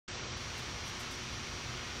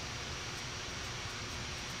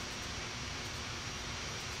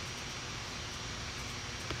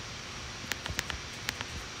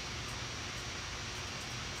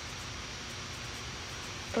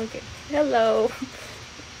Okay. Hello.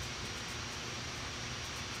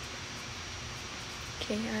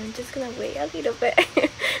 Okay, I'm just gonna wait a little bit.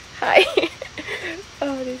 Hi.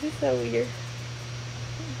 Oh, this is so weird.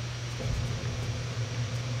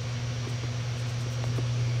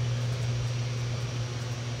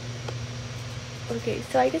 Okay,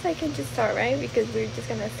 so I guess I can just start, right? Because we're just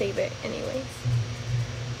gonna save it anyways.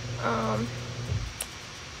 Um.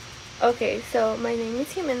 Okay, so my name is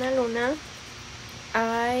Jimena Luna.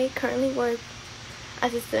 I currently work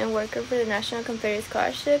as a student worker for the National Competitive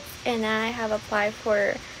Scholarships, and I have applied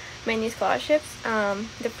for many scholarships.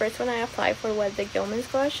 The first one I applied for was the Gilman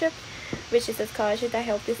Scholarship, which is a scholarship that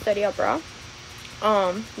helps you study abroad.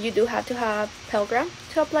 You do have to have Pell Grant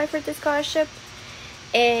to apply for this scholarship,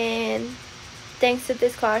 and thanks to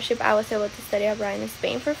this scholarship, I was able to study abroad in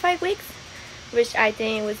Spain for 5 weeks, which I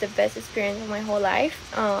think was the best experience of my whole life.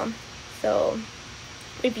 So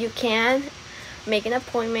if you can, make an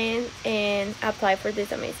appointment and apply for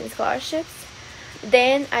these amazing scholarships.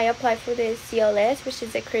 Then I applied for the CLS, which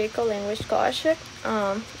is a critical language scholarship.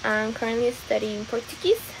 I'm currently studying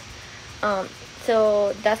Portuguese.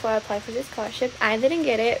 So that's why I applied for this scholarship. I didn't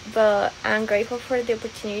get it, but I'm grateful for the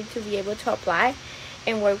opportunity to be able to apply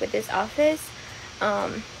and work with this office,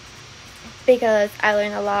 because I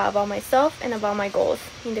learned a lot about myself and about my goals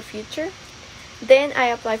in the future. Then I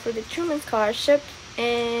applied for the Truman Scholarship,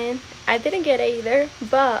 and I didn't get it either,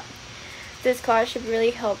 but this scholarship really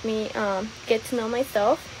helped me get to know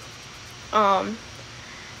myself,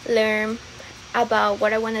 learn about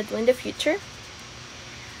what I want to do in the future.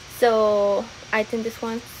 So I think this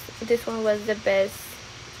one was the best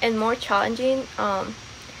and more challenging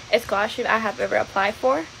scholarship I have ever applied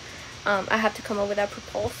for. I have to come up with a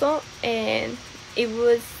proposal, and it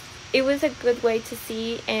was a good way to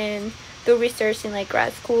see and do research in like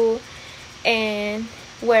grad school and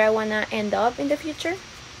where I want to end up in the future.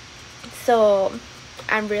 So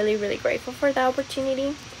I'm really, really grateful for that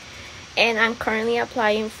opportunity. And I'm currently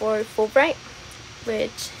applying for Fulbright,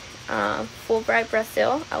 which Fulbright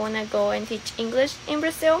Brazil. I want to go and teach English in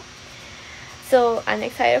Brazil. So I'm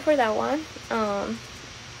excited for that one.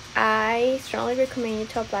 I strongly recommend you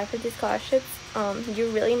to apply for these scholarships. You're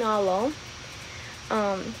really not alone.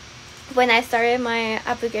 When I started my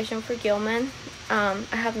application for Gilman, I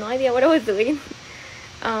have no idea what I was doing.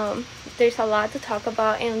 There's a lot to talk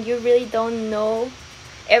about, and you really don't know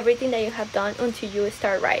everything that you have done until you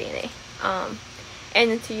start writing it,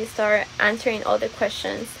 and until you start answering all the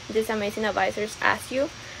questions these amazing advisors ask you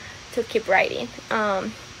to keep writing.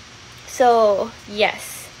 So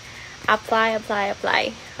yes, apply.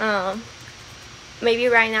 Maybe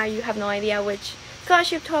right now you have no idea which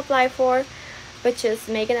scholarship to apply for, but just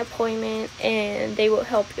make an appointment and they will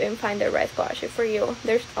help you and find the right scholarship for you.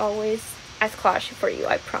 There's always a scholarship for you,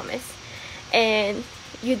 I promise. And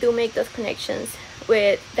you do make those connections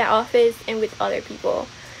with the office and with other people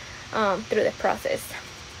through the process.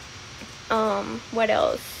 What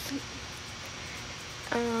else?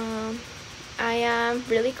 I am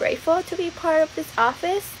really grateful to be part of this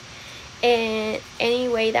office, and any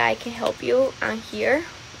way that I can help you, I'm here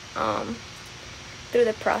through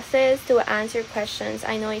the process to answer questions.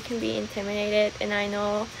 I know it can be intimidated, and I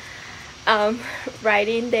know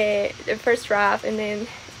writing the first draft and then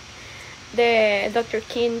the Dr.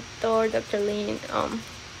 Quinto or Dr. Lin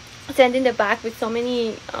sending the back with so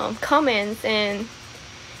many comments, and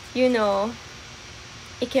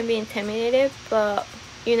it can be intimidated, but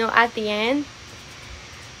at the end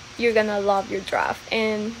you're gonna love your draft,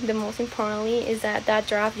 and the most importantly is that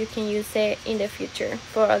draft you can use it in the future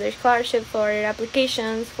for other scholarships, for other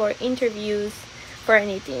applications, for interviews, for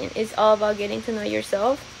anything. It's all about getting to know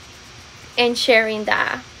yourself and sharing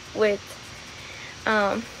that with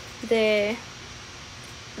the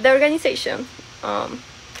organization.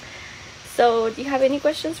 So do you have any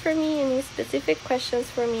questions for me, any specific questions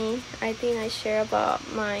for me? I think I share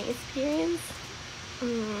about my experience.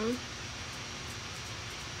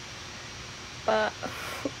 But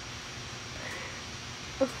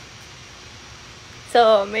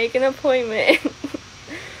so make an appointment.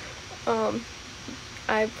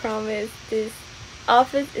 I promise this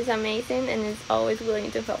office is amazing and is always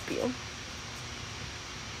willing to help you.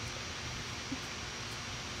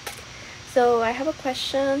 So I have a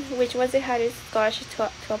question. Which was the hardest scholarship to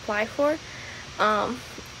apply for?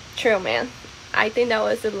 Truman. I think that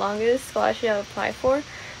was the longest scholarship I applied for.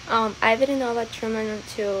 I didn't know about Truman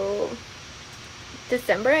until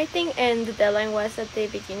December, I think, and the deadline was at the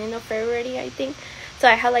beginning of February, I think. So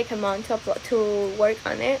I had like a month to work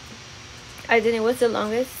on it. I think it was the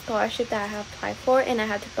longest scholarship that I have applied for, and I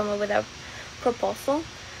had to come up with a proposal,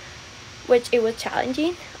 which it was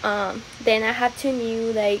challenging. Then I had to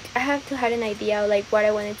have an idea of like what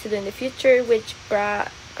I wanted to do in the future, which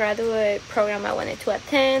graduate program I wanted to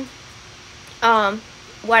attend,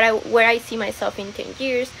 where I see myself in 10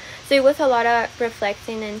 years. So it was a lot of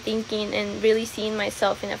reflecting and thinking and really seeing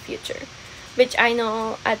myself in the future, which I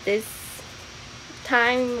know at this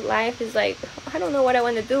time life is like, I don't know what I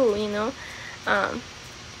want to do,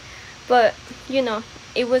 but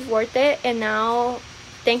it was worth it. And now,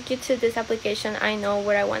 thank you to this application, I know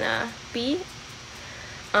where I want to be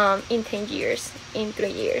in 10 years, in 3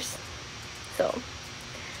 years. So,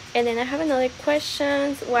 and then I have another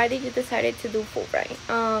question. Why did you decide to do Fulbright?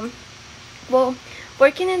 Well,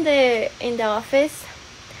 working in the office,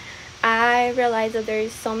 I realized that there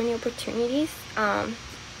is so many opportunities.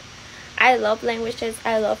 I love languages,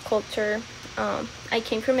 I love culture. I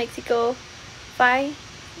came from Mexico 5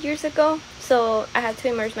 years ago, so I had to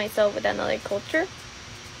immerse myself with another culture.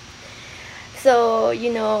 So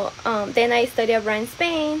then I studied abroad in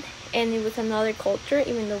Spain, and it was another culture,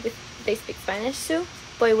 even though they speak Spanish too,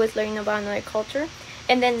 but it was learning about another culture.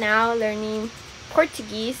 And then now learning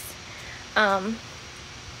Portuguese,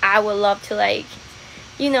 I would love to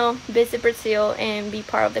visit Brazil and be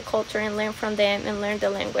part of the culture and learn from them and learn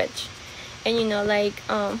the language. And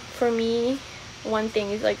for me, one thing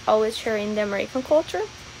is like always sharing the American culture.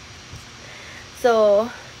 So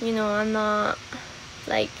I'm not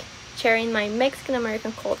like sharing my Mexican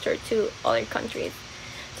American culture to other countries.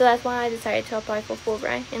 So that's why I decided to apply for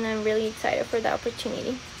Fulbright, and I'm really excited for the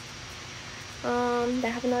opportunity.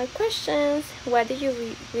 I have another question. What did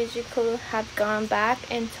you wish you could have gone back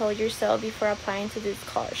and told yourself before applying to these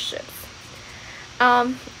scholarships?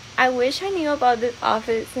 I wish I knew about this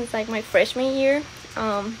office since like my freshman year.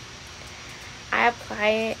 I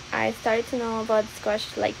started to know about the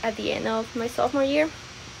scholarship like at the end of my sophomore year.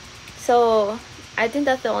 So I think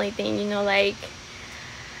that's the only thing,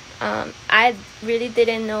 I really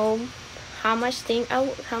didn't know how many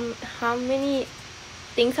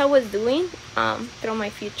things I was doing through my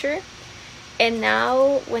future. And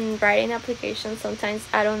now when writing applications, sometimes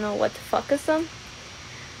I don't know what to focus on.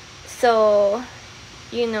 So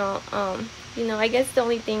I guess the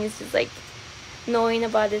only thing is just like knowing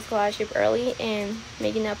about this scholarship early and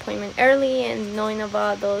making an appointment early and knowing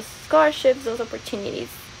about those scholarships, those opportunities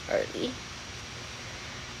early.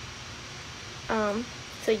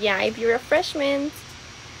 So yeah, if you're a freshman,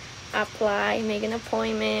 apply, make an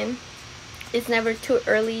appointment. It's never too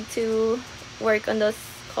early to work on those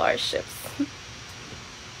scholarships.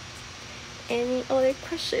 Any other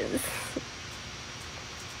questions?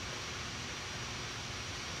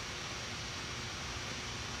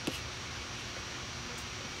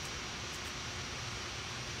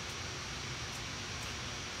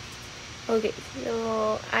 Okay,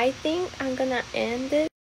 so I think I'm gonna end it.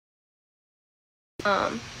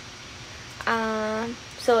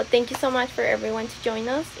 So thank you so much for everyone to join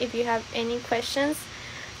us. If you have any questions,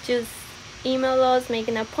 just email us, make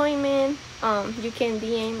an appointment. You can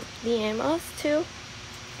DM us too.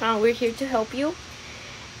 We're here to help you,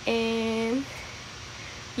 and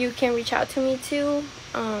you can reach out to me too.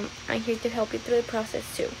 I'm here to help you through the process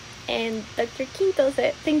too. And Dr. Quinto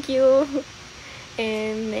said thank you,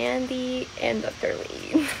 and Mandy and Dr.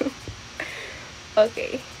 Lee.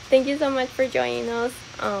 Okay, thank you so much for joining us.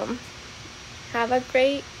 Have a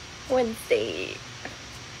great Wednesday.